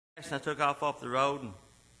I took off the road and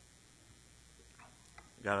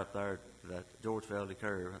got up there to that George Feldy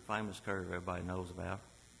curve, a famous curve everybody knows about.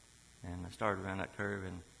 And I started around that curve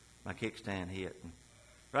and my kickstand hit. And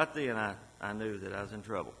right then I knew that I was in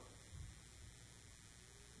trouble.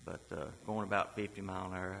 But going about 50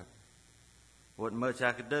 miles an hour, wasn't much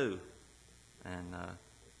I could do. And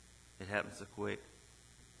it happened so quick.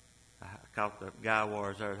 I caught the guy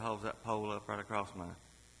wires there that holds that pole up right across my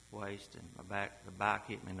waist and my back. The bike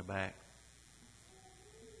hit me in the back.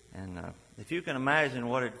 And if you can imagine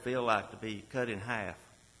what it'd feel like to be cut in half,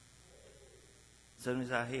 as soon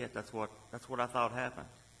as I hit, that's what I thought happened.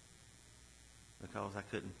 Because I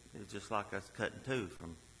couldn't. It was just like I was cutting two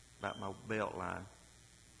from about my belt line.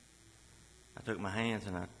 I took my hands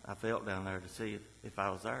and I felt down there to see if I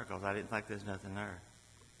was there, because I didn't think there's nothing there.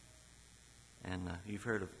 And you've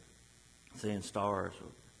heard of seeing stars.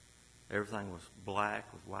 Everything was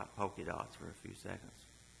black with white polka dots for a few seconds.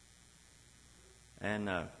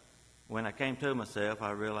 And when I came to myself,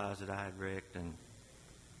 I realized that I had wrecked and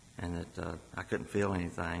that I couldn't feel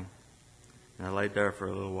anything. And I laid there for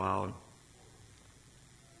a little while,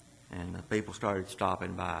 and people started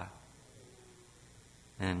stopping by.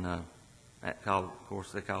 And that called, of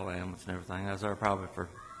course, they called the ambulance and everything. I was there probably for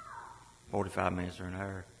 45 minutes or an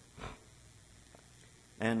hour.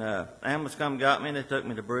 And the ambulance come and got me, and they took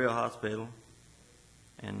me to Brill Hospital.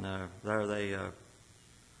 And there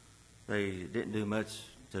they didn't do much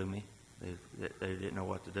to me. They didn't know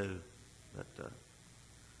what to do. But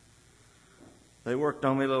they worked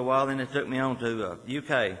on me a little while, then they took me on to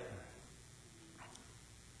UK.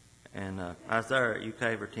 And I was there at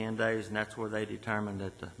UK for 10 days, and that's where they determined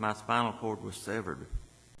that my spinal cord was severed.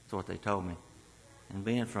 That's what they told me. And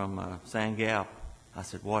being from Sand Gap, I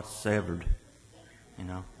said, "What's severed?" You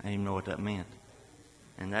know, I didn't even know what that meant.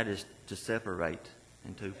 And that is to separate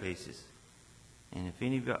in two pieces. And if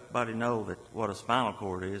anybody knows that what a spinal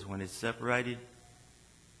cord is, when it's separated,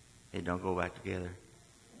 it don't go back together.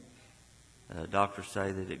 Doctors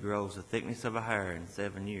say that it grows the thickness of a hair in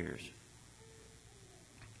 7 years.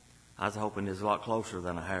 I was hoping it was a lot closer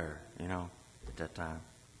than a hair, you know, at that time.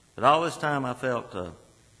 But all this time I felt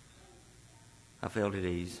at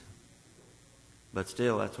ease. But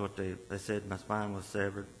still, that's what they said. My spine was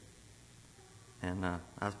severed. And I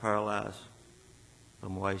was paralyzed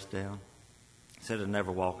from the waist down. Said I'd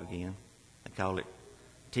never walk again. They called it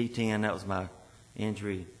T10. That was my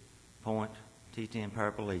injury point. T10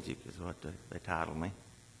 paraplegic is what they titled me.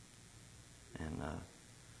 And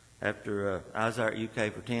after I was there at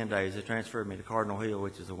UK for 10 days, they transferred me to Cardinal Hill,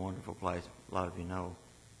 which is a wonderful place, a lot of you know.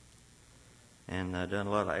 And done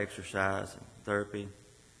a lot of exercise and therapy.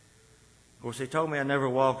 Of course, they told me I'd never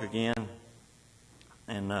walk again.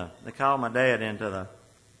 And they called my dad into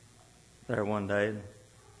there one day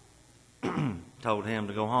and told him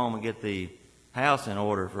to go home and get the house in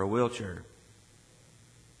order for a wheelchair.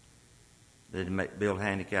 They'd build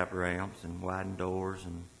handicap ramps and widen doors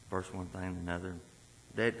and first one thing and another.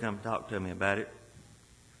 Dad come talk to me about it.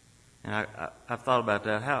 And I've thought about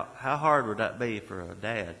that. How hard would that be for a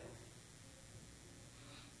dad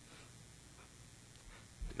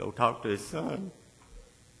to go talk to his son?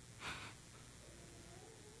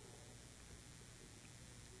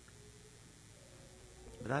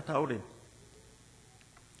 But I told him,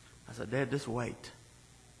 I said, "Dad, just wait.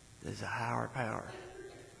 There's a higher power.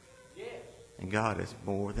 And God is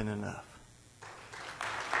more than enough."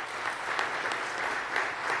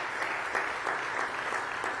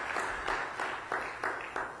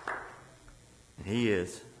 And He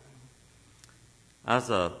is. I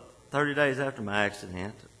was 30 days after my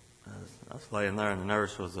accident. I was laying there and the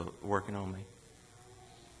nurse was working on me,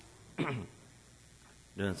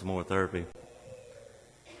 doing some more therapy.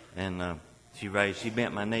 And she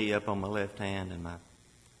bent my knee up on my left hand and my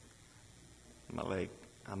leg.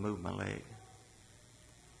 I moved my leg.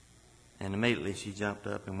 And immediately she jumped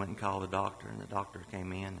up and went and called the doctor, and the doctor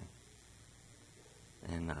came in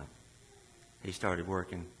and he started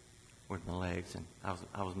working with my legs, and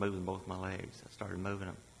I was moving both my legs. I started moving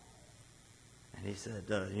them. And he said,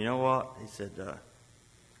 "You know what?" He said,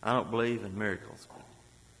 "I don't believe in miracles."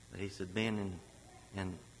 But he said, "Being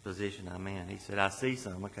in the position I'm in," he said, "I see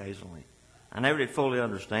some occasionally." I never did fully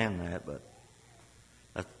understand that, but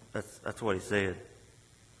that's what he said.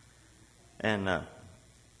 And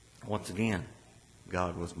once again,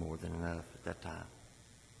 God was more than enough at that time.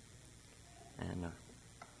 And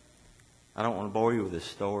I don't want to bore you with this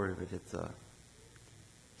story, but it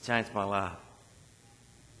changed my life.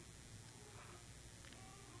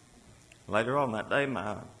 Later on that day,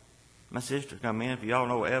 my sister come in. If you all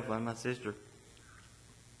know Evelyn, my sister,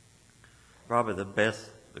 probably the best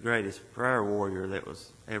the greatest prayer warrior that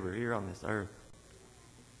was ever here on this earth,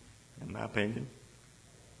 in my opinion.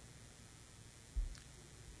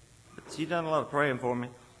 But she done a lot of praying for me,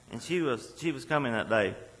 and she was coming that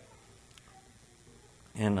day.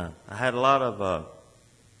 And I had a lot of,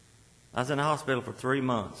 I was in the hospital for 3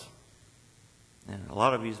 months. And a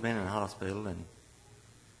lot of you's been in the hospital, and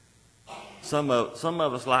some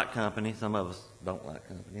of us like company, some of us don't like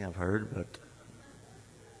company, I've heard, but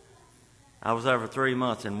I was there for 3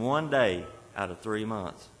 months, and one day out of 3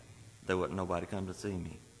 months, there wasn't nobody come to see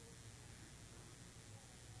me.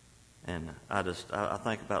 And I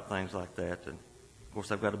think about things like that, and of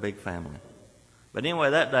course I've got a big family. But anyway,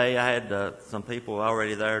 that day I had some people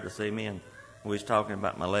already there to see me, and we was talking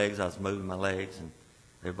about my legs. I was moving my legs, and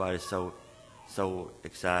everybody's so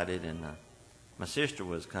excited. And my sister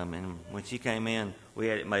was coming. When she came in, we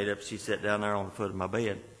had it made up. She sat down there on the foot of my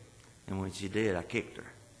bed, and when she did, I kicked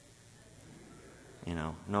her. You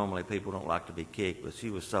know, normally people don't like to be kicked, but she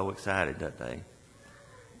was so excited that day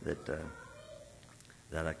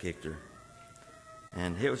that I kicked her.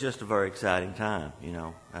 And it was just a very exciting time, you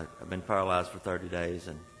know. I've been paralyzed for 30 days,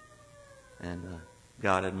 and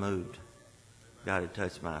God had moved. God had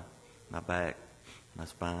touched my back, my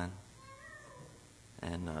spine.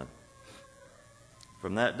 And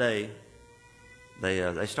from that day,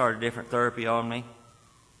 they started different therapy on me,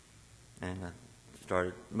 and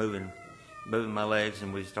started moving my legs,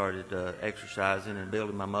 and we started exercising and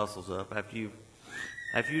building my muscles up. After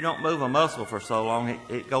you don't move a muscle for so long,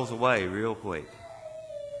 it goes away real quick.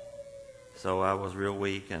 So I was real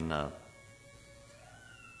weak, and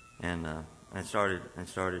started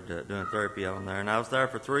doing therapy on there. And I was there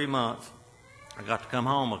for 3 months. I got to come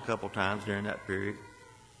home a couple times during that period,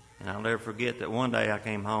 and I'll never forget that one day I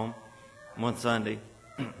came home one Sunday,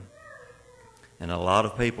 and a lot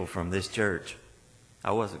of people from this church.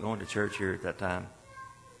 I wasn't going to church here at that time.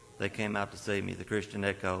 They came out to see me. The Christian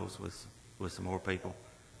Echoes with some more people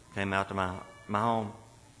came out to my home,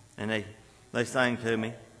 and they sang to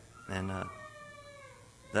me. And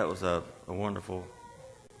that was a wonderful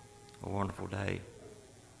day.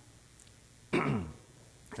 And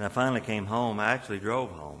I finally came home. I actually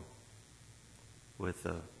drove home with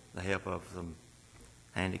the help of some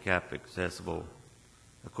handicapped accessible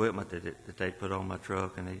equipment that they put on my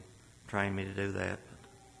truck, and they trained me to do that.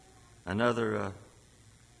 But another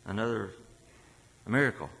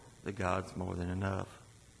miracle that God's more than enough.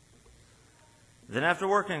 Then after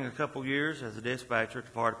working a couple years as a dispatcher at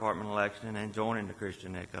the fire department in Lexington and joining the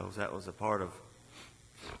Christian Echoes, that was a part of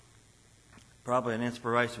probably an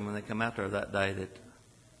inspiration when they come out there that day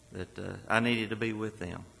that I needed to be with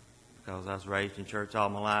them, because I was raised in church all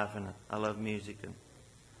my life, and I love music, and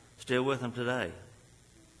still with them today.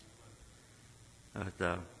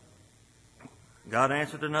 But God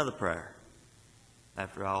answered another prayer.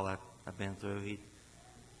 After all I've been through,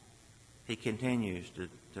 He continues to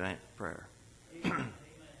answer prayer.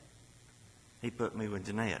 He put me with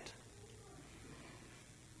Jeanette.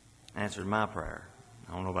 Answered my prayer.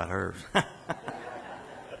 I don't know about hers.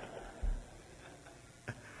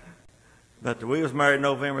 But we was married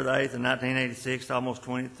November the 8th of 1986, almost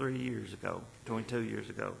 22 years ago.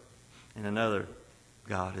 And another,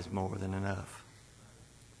 God is more than enough.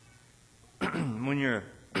 When you're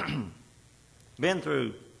been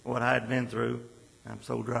through what I had been through, I'm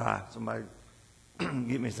so dry. Somebody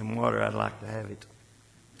get me some water, I'd like to have it.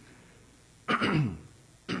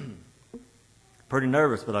 Pretty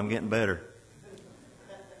nervous, but I'm getting better.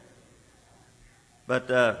 But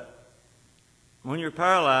when you're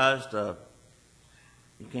paralyzed,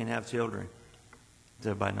 you can't have children. Does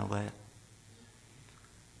everybody know that?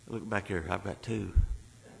 Look back here. I've got 2.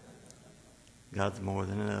 God's more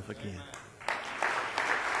than enough again.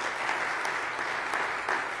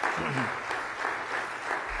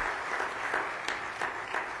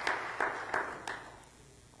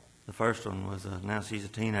 The first one was now she's a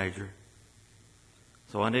teenager.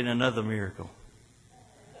 So I need another miracle.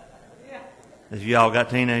 Have you all got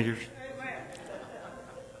teenagers?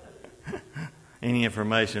 Any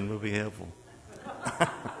information will be helpful.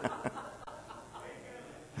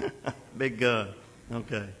 Big gun.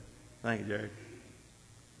 Okay. Thank you, Jerry.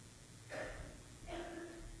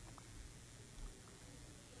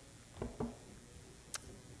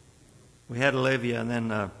 We had Olivia, and then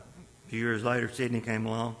a few years later, Sydney came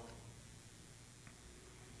along.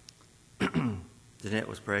 Jeanette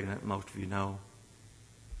was pregnant, most of you know.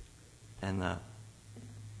 And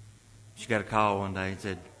she got a call one day and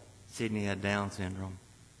said Sydney had Down syndrome.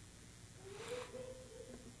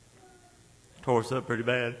 Tore us up pretty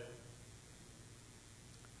bad.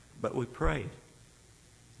 But we prayed.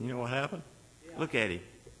 You know what happened? Yeah. Look at him.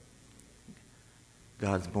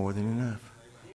 God's more than enough.